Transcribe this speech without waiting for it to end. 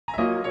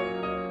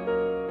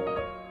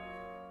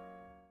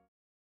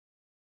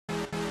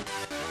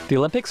The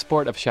Olympic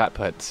sport of shot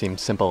put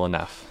seems simple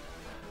enough.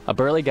 A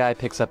burly guy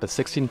picks up a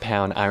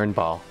 16-pound iron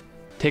ball,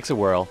 takes a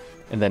whirl,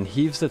 and then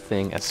heaves the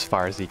thing as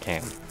far as he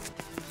can.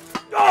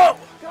 Go!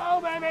 Go,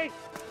 baby!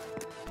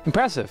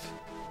 Impressive,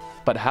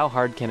 but how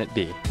hard can it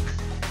be?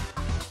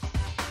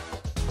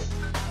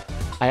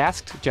 I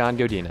asked John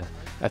Godina,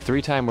 a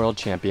 3-time world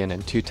champion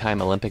and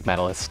 2-time Olympic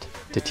medalist,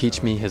 to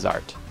teach me his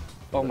art.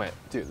 Oh man,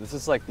 dude, this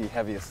is like the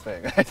heaviest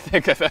thing I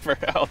think I've ever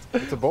held.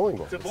 It's a bowling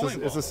ball.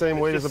 It's the same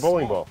weight as a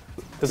bowling ball.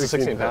 This is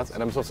 16 pounds,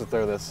 and I'm supposed to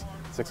throw this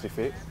 60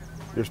 feet?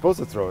 You're supposed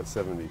to throw it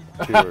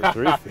 72 or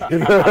 3 feet.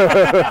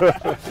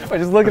 Wait,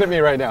 just looking at me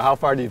right now, how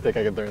far do you think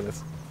I can throw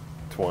this?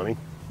 20.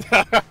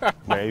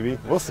 Maybe.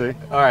 We'll see.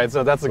 All right,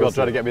 so that's the goal,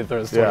 try to get me to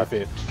throw this 20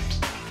 feet.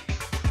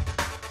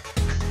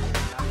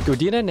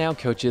 Godina now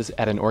coaches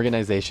at an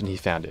organization he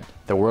founded,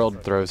 the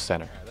World Throws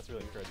Center.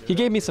 He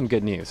gave me some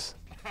good news.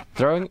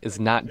 Throwing is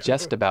not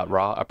just about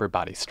raw upper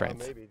body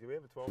strength.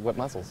 What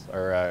muscles?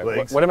 Or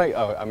legs. what am I?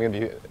 Oh, I'm going to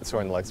be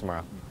throwing the legs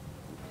tomorrow.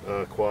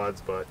 Quads,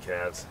 butt,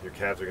 calves. Your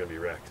calves are going to be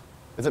wrecked.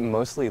 Is it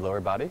mostly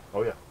lower body?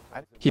 Oh, yeah.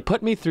 He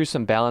put me through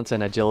some balance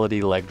and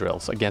agility leg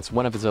drills against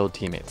one of his old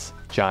teammates,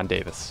 John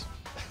Davis.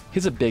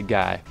 He's a big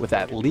guy with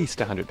at least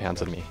 100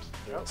 pounds of me,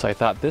 so I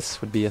thought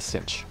this would be a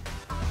cinch.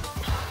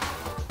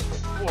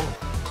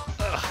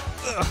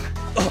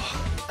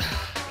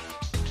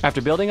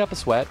 After building up a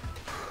sweat,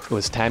 it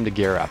was time to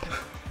gear up.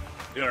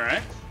 You all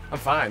right? I'm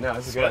fine. No,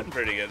 this is Sweating good.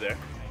 pretty good there.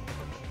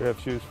 We have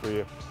shoes for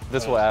you.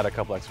 This will add a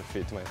couple extra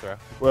feet to my throw.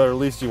 Well, at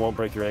least you won't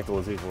break your ankle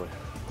as easily.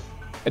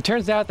 It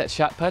turns out that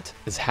shot put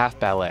is half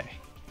ballet.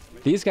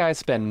 These guys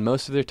spend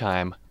most of their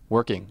time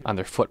working on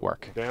their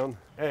footwork. Down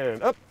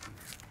and up.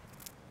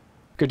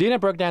 Godina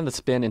broke down the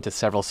spin into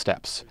several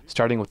steps,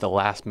 starting with the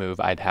last move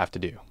I'd have to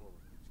do.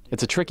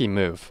 It's a tricky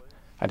move.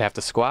 I'd have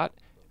to squat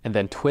and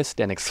then twist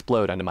and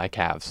explode onto my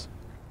calves.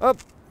 Up.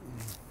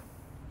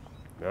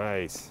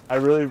 Nice. I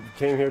really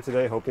came here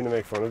today hoping to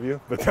make fun of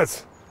you, but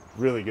that's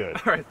really good.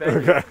 All right,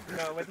 thank you.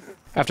 No,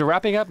 After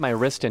wrapping up my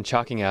wrist and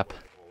chalking up,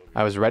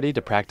 I was ready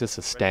to practice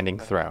a standing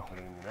throw. Put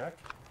it in your neck.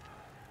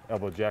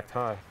 Elbow jacked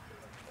high.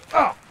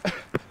 Oh!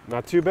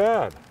 Not too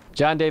bad.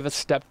 John Davis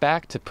stepped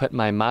back to put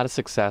my modest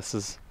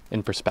successes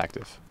in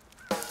perspective.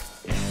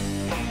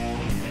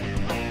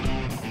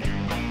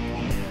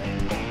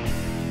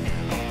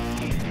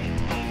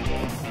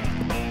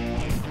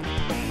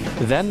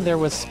 Then there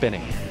was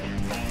spinning.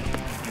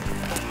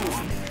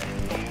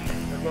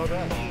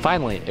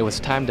 Finally, it was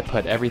time to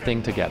put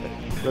everything together.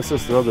 Let's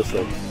just throw this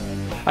thing.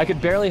 I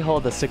could barely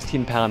hold the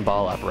 16-pound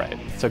ball upright,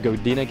 so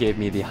Godina gave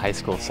me the high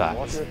school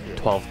size,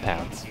 12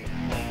 pounds.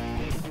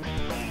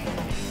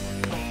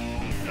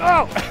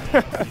 Oh!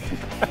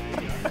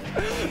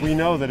 We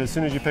know that as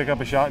soon as you pick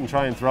up a shot and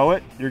try and throw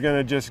it, you're going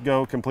to just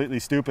go completely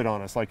stupid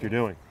on us like you're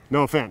doing.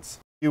 No offense.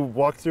 You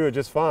walked through it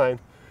just fine,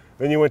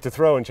 then you went to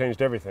throw and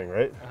changed everything,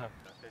 right?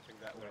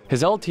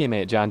 His old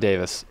teammate, John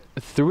Davis,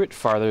 threw it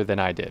farther than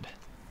I did.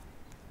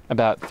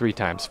 About 3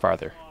 times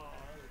farther,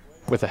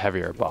 with a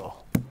heavier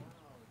ball.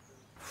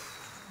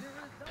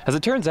 As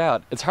it turns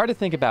out, it's hard to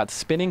think about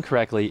spinning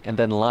correctly and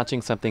then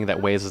launching something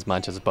that weighs as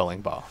much as a bowling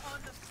ball.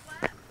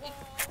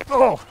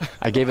 Oh!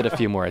 I gave it a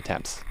few more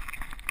attempts.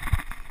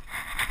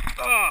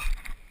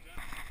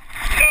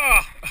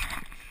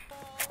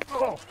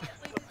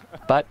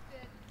 But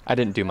I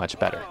didn't do much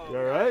better. You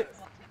all right?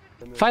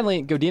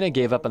 Finally, Godina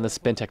gave up on the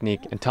spin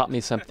technique and taught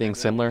me something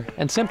similar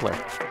and simpler,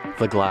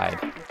 the glide.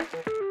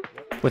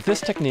 With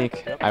this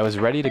technique, I was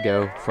ready to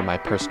go for my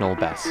personal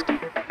best.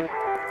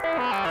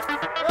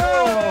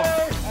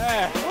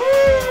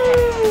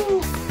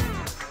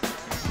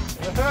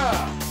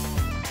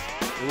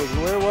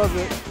 Where was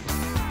it?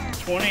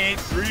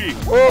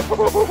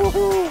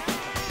 28.3.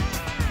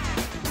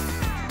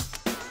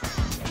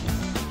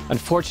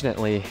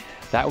 Unfortunately,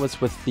 that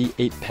was with the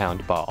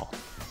 8-pound ball,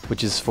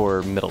 which is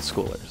for middle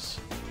schoolers.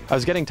 I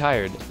was getting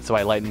tired, so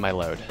I lightened my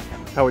load.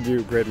 How would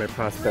you grade my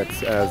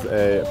prospects as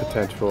a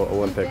potential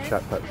Olympic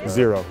shot put?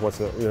 0.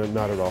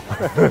 Not at all.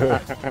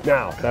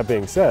 Now, that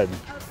being said,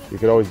 you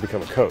could always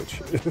become a coach.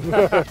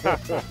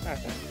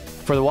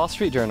 For the Wall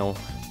Street Journal,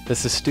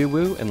 this is Stu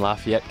Wu in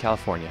Lafayette,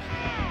 California.